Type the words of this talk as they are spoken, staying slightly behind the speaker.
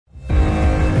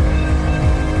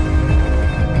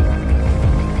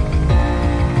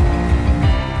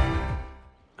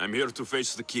I'm here to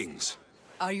face the kings.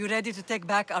 Are you ready to take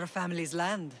back our family's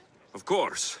land? Of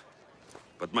course.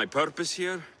 But my purpose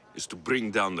here is to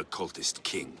bring down the cultist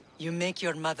king. You make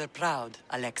your mother proud,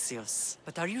 Alexios.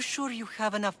 But are you sure you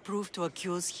have enough proof to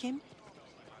accuse him?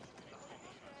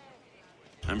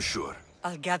 I'm sure.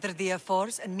 I'll gather the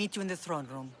F4s and meet you in the throne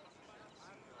room.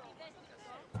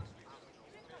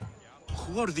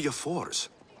 Who are the F4s?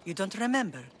 You don't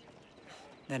remember?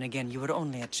 Then again, you were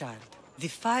only a child. The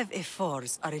 5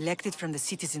 F4s are elected from the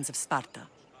citizens of Sparta.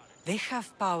 They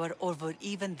have power over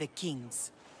even the kings.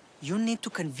 You need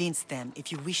to convince them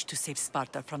if you wish to save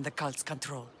Sparta from the cult's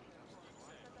control.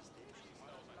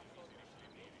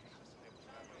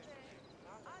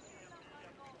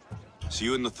 See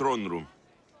you in the throne room.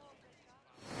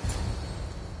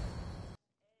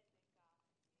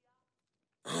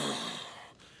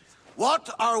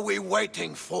 What are we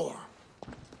waiting for?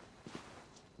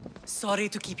 Sorry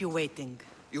to keep you waiting.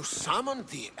 You summoned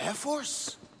the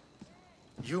F-Force?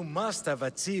 You must have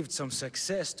achieved some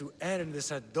success to earn this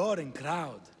adoring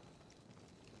crowd.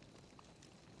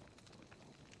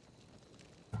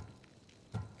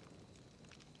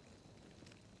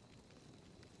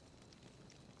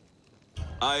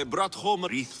 I brought home a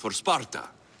wreath for Sparta.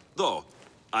 Though,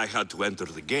 I had to enter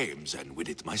the games and win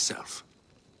it myself.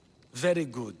 Very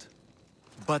good.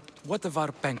 But what of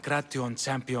our Pancration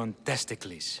champion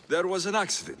Testicles? There was an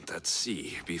accident at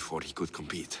sea before he could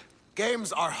compete.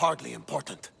 Games are hardly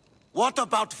important. What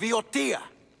about Viotia?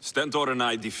 Stentor and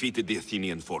I defeated the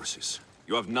Athenian forces.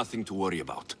 You have nothing to worry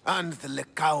about. And the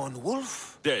Lycaon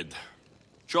wolf? Dead.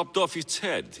 Chopped off its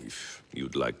head, if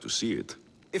you'd like to see it.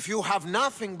 If you have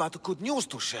nothing but good news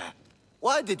to share,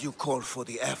 why did you call for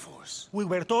the F-Force? We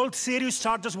were told serious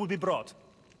charges will be brought.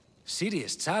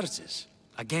 Serious charges?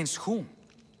 Against whom?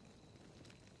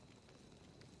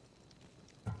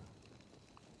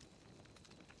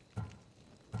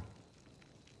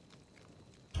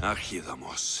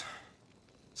 Archidamos.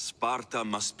 Sparta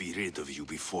must be rid of you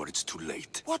before it's too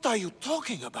late. What are you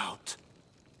talking about?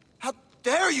 How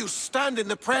dare you stand in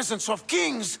the presence of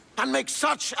kings and make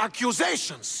such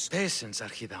accusations? Patience,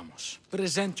 Archidamos.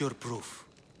 Present your proof.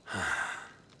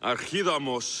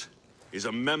 Archidamos is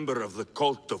a member of the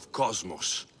cult of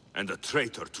Cosmos and a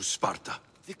traitor to Sparta.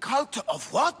 The cult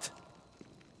of what?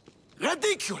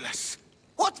 Ridiculous!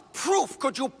 What proof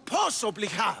could you possibly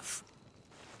have?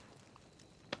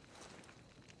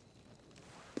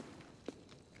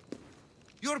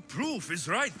 Your proof is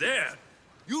right there.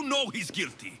 You know he's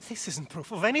guilty. This isn't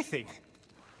proof of anything.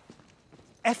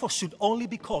 Ephos should only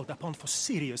be called upon for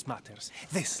serious matters.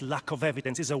 This lack of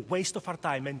evidence is a waste of our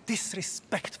time and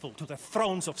disrespectful to the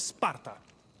thrones of Sparta.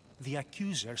 The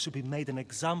accuser should be made an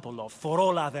example of for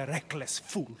all other reckless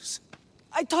fools.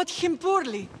 I taught him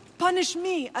poorly. Punish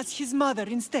me as his mother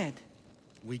instead.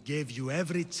 We gave you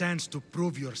every chance to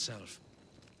prove yourself.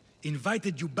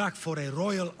 Invited you back for a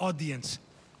royal audience.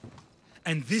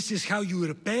 And this is how you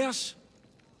repay us?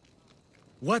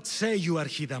 What say you,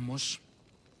 Archidamos?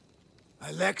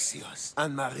 Alexios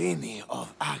and Marini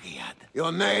of Agiad,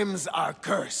 your names are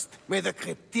cursed. May the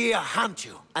Cryptia hunt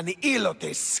you, and the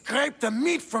Elotes scrape the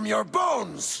meat from your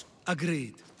bones!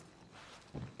 Agreed.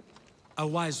 A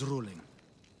wise ruling.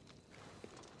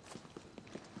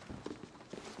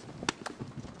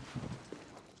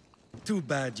 Too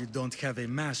bad you don't have a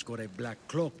mask or a black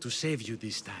cloak to save you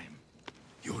this time.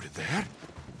 You were there?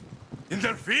 In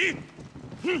their feet?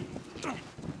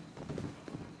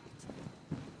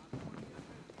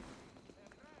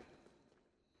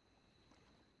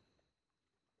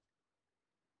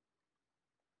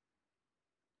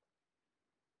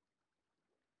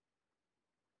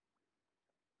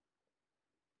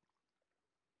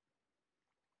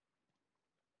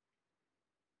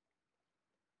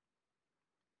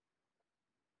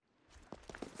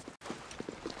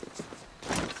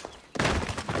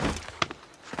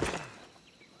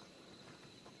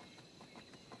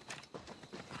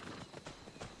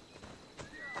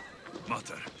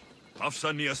 Mother,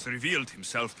 Pausanias revealed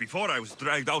himself before I was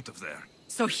dragged out of there.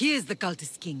 So he is the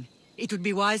cultist king. It would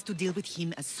be wise to deal with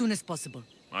him as soon as possible.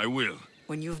 I will.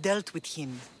 When you've dealt with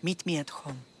him, meet me at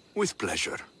home. With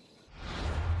pleasure.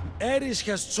 Ares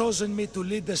has chosen me to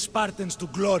lead the Spartans to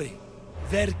glory.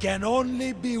 There can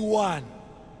only be one.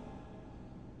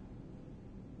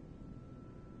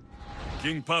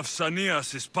 King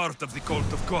Pausanias is part of the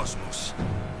cult of Cosmos.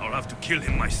 I'll have to kill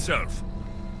him myself.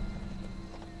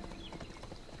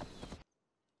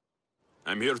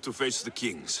 I'm here to face the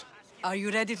kings. Are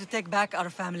you ready to take back our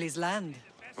family's land?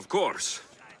 Of course.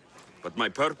 But my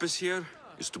purpose here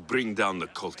is to bring down the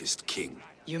cultist king.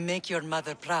 You make your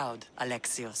mother proud,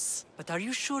 Alexios. But are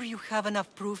you sure you have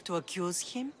enough proof to accuse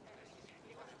him?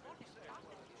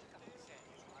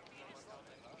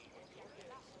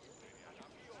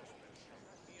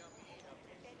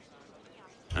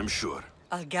 I'm sure.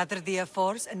 I'll gather the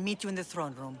F4s and meet you in the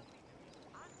throne room.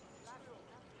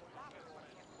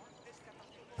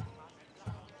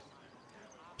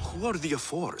 Who are the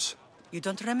F4s? You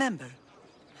don't remember?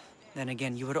 Then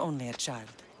again, you were only a child.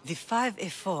 The 5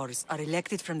 F4s are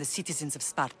elected from the citizens of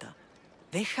Sparta.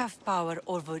 They have power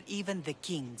over even the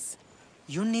kings.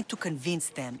 You need to convince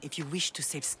them if you wish to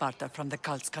save Sparta from the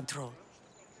cult's control.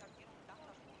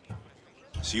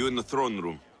 See you in the throne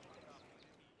room.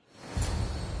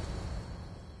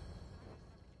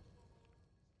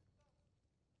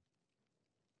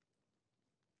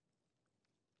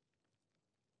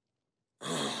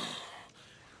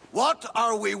 What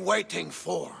are we waiting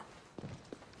for?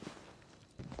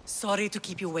 Sorry to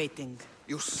keep you waiting.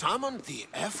 You summoned the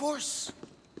F-Force?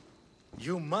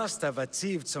 You must have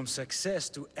achieved some success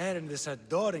to earn this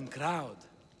adoring crowd.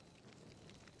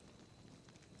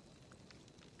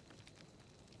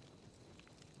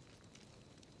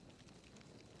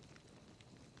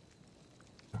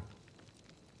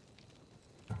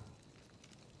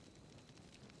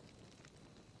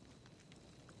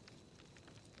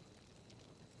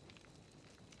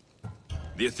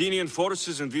 The Athenian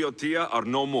forces in Viotia are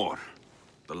no more.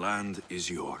 The land is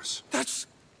yours. That's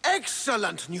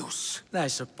excellent news! I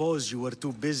suppose you were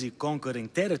too busy conquering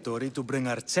territory to bring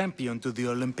our champion to the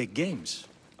Olympic Games.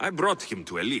 I brought him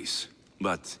to Elise,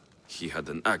 but he had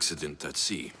an accident at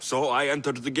sea. So I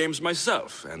entered the games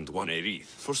myself and won a wreath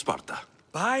for Sparta.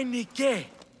 By Nike!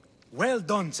 Well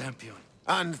done, champion.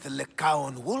 And the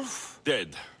Lycaon wolf?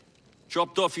 Dead.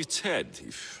 Chopped off its head,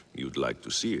 if you'd like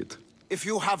to see it. If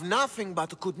you have nothing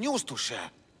but good news to share,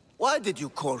 why did you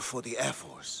call for the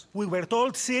F-Force? We were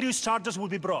told serious charges would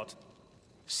be brought.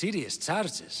 Serious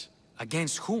charges?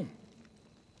 Against whom?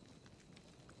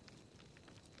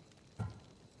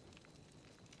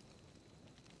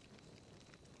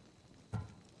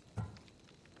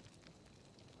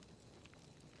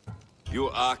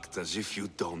 You act as if you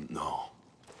don't know.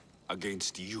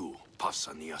 Against you,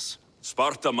 Pausanias.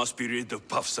 Sparta must be rid of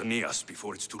Pausanias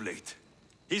before it's too late.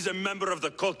 He's a member of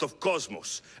the cult of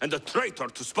Cosmos, and a traitor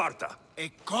to Sparta. A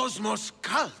Cosmos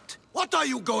cult? What are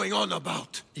you going on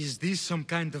about? Is this some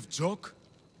kind of joke?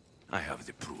 I have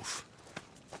the proof.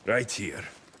 Right here.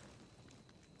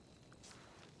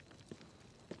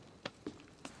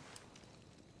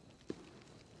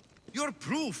 Your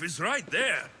proof is right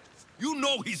there. You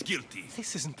know he's guilty.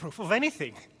 This isn't proof of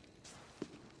anything.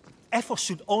 Efforts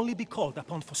should only be called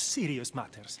upon for serious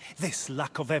matters. This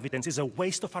lack of evidence is a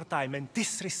waste of our time and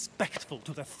disrespectful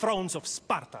to the thrones of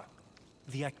Sparta.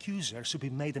 The accuser should be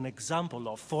made an example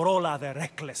of for all other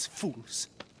reckless fools.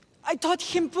 I taught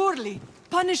him poorly.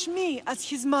 Punish me as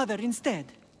his mother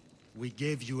instead. We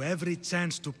gave you every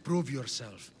chance to prove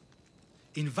yourself.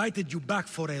 Invited you back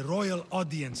for a royal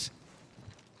audience.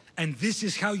 And this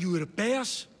is how you repay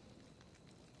us?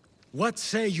 What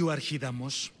say you,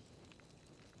 Archidamos?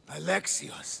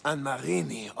 Alexios and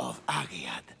Marini of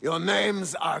Agiad. Your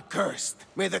names are cursed.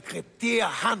 May the Cryptia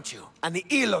hunt you, and the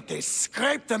Ilotes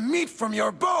scrape the meat from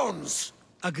your bones!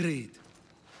 Agreed.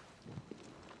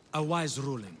 A wise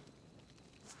ruling.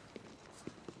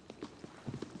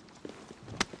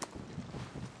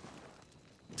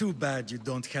 Too bad you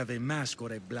don't have a mask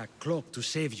or a black cloak to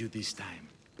save you this time.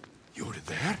 You were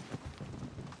there?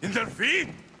 In their feet?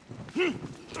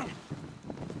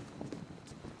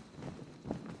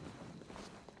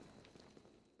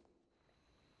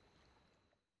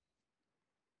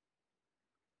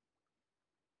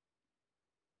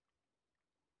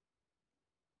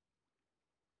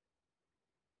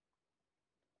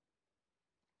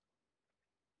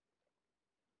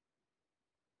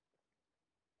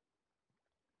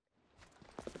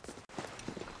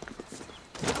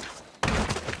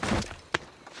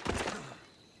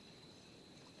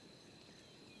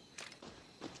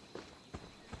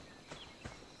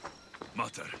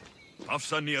 Mater,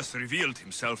 Pausanias revealed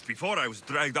himself before I was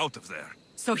dragged out of there.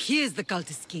 So he is the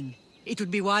cultist king. It would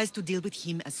be wise to deal with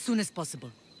him as soon as possible.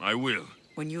 I will.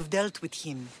 When you've dealt with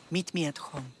him, meet me at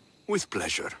home. With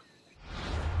pleasure.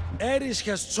 Ares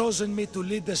has chosen me to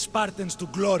lead the Spartans to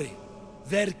glory.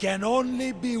 There can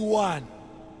only be one.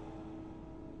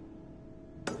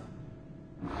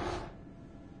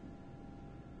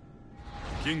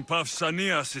 King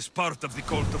Pausanias is part of the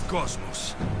cult of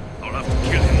Cosmos. I'll have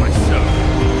to kill him myself.